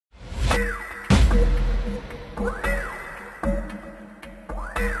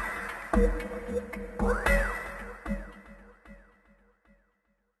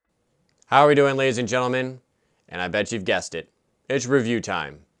How are we doing, ladies and gentlemen? And I bet you've guessed it. It's review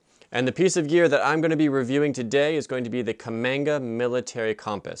time. And the piece of gear that I'm going to be reviewing today is going to be the Cammenga military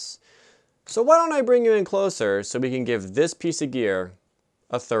compass. So why don't I bring you in closer so we can give this piece of gear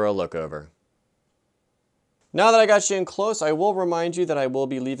a thorough look over. Now that I got you in close, I will remind you that I will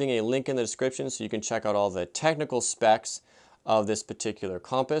be leaving a link in the description so you can check out all the technical specs of this particular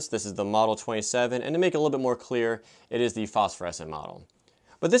compass. This is the Model 27, and to make it a little bit more clear, it is the phosphorescent model.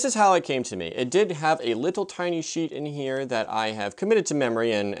 But this is how it came to me. It did have a little tiny sheet in here that I have committed to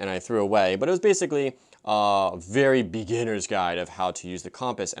memory and I threw away, but it was basically a very beginner's guide of how to use the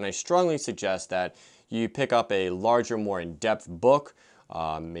compass, and I strongly suggest that you pick up a larger, more in-depth book,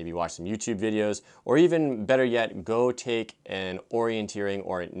 maybe watch some YouTube videos, or even better yet, go take an orienteering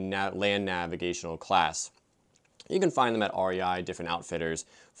or land navigational class. You can find them at REI, different outfitters,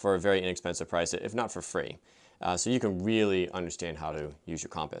 for a very inexpensive price, if not for free. So you can really understand how to use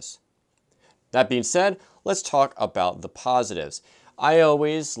your compass. That being said, let's talk about the positives. I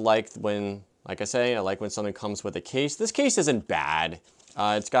always like when, like I say, I like when something comes with a case. This case isn't bad.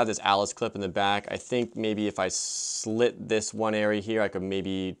 It's got this Alice clip in the back. I think maybe if I slit this one area here, I could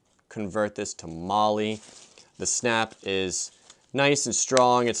maybe convert this to Molly. The snap is nice and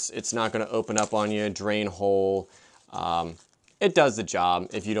strong. It's not going to open up on you, drain hole. It does the job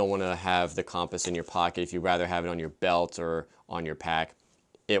if you don't want to have the compass in your pocket. If you'd rather have it on your belt or on your pack,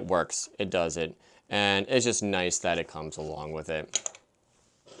 it works. It does it. And it's just nice that it comes along with it.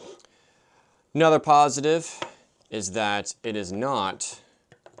 Another positive is that it is not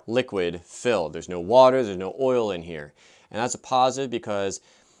liquid filled. There's no water, there's no oil in here. And that's a positive because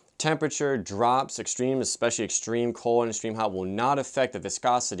temperature drops, especially extreme cold and extreme hot, will not affect the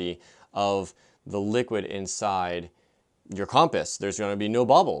viscosity of the liquid inside your compass. There's going to be no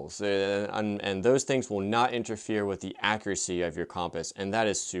bubbles, and those things will not interfere with the accuracy of your compass, and that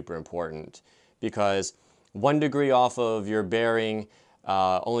is super important because 1 degree off of your bearing,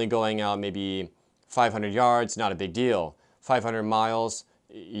 only going out maybe 500 yards, not a big deal. 500 miles,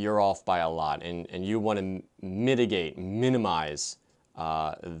 you're off by a lot, and you want to minimize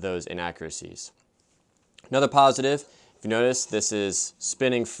those inaccuracies. Another positive, if you notice, this is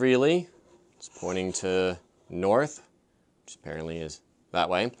spinning freely. It's pointing to north, which apparently is that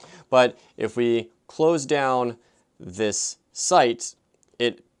way. But if we close down this sight,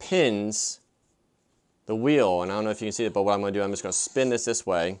 it pins the wheel. And I don't know if you can see it, but what I'm going to do, I'm just going to spin this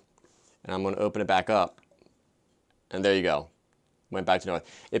way, and I'm going to open it back up. And there you go. Went back to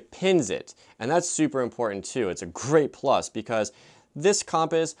north. It pins it, and that's super important too. It's a great plus because this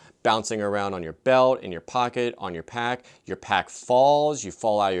compass bouncing around on your belt, in your pocket, on your pack falls, you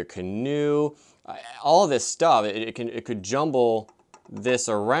fall out of your canoe, all this stuff, it could jumble this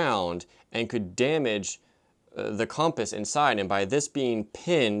around and could damage the compass inside. And by this being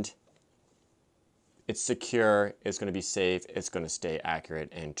pinned, it's secure, it's going to be safe, it's going to stay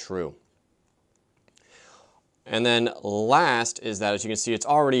accurate and true. And then last is that, as you can see, it's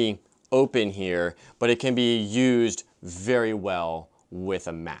already open here, but it can be used very well with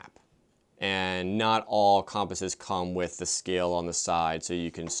a map. And not all compasses come with the scale on the side, so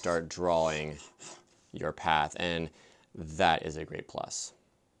you can start drawing your path, and that is a great plus.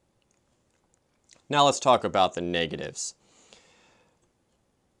 Now let's talk about the negatives.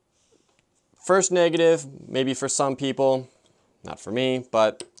 First negative, maybe for some people, not for me,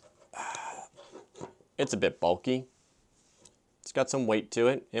 but it's a bit bulky. It's got some weight to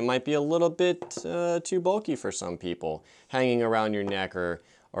it. It might be a little bit too bulky for some people, hanging around your neck or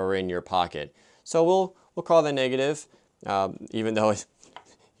in your pocket. So we'll call that negative, even though it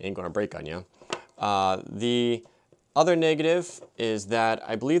ain't gonna break on you. The other negative is that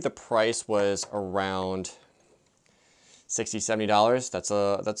I believe the price was around $60, $70.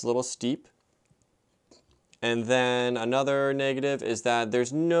 That's a little steep. And then another negative is that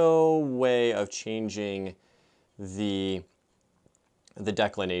there's no way of changing the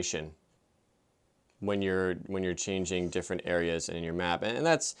declination when you're changing different areas in your map, and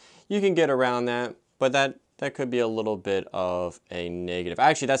that's, you can get around that, but that could be a little bit of a negative.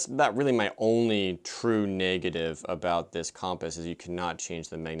 Actually, that's not really my only true negative about this compass, is you cannot change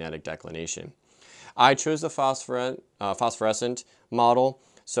the magnetic declination. I chose the phosphorescent model,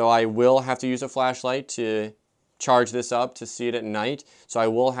 so I will have to use a flashlight to charge this up to see it at night. So I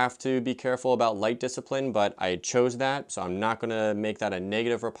will have to be careful about light discipline, but I chose that, so I'm not going to make that a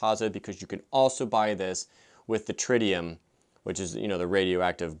negative or positive, because you can also buy this with the tritium, which is, you know, the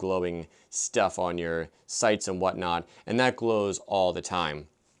radioactive glowing stuff on your sights and whatnot, and that glows all the time.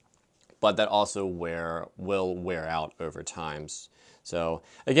 But that also will wear out over time. So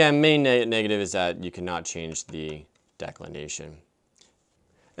again, main negative is that you cannot change the declination.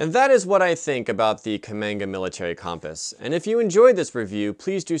 And that is what I think about the Cammenga military compass. And if you enjoyed this review,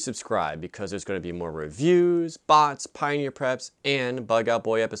 please do subscribe because there's going to be more reviews, bots, pioneer preps, and Bug Out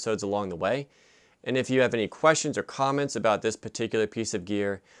Boy episodes along the way. And if you have any questions or comments about this particular piece of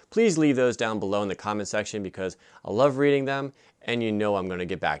gear, please leave those down below in the comment section because I love reading them and you know I'm going to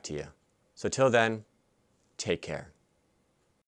get back to you. So till then, take care.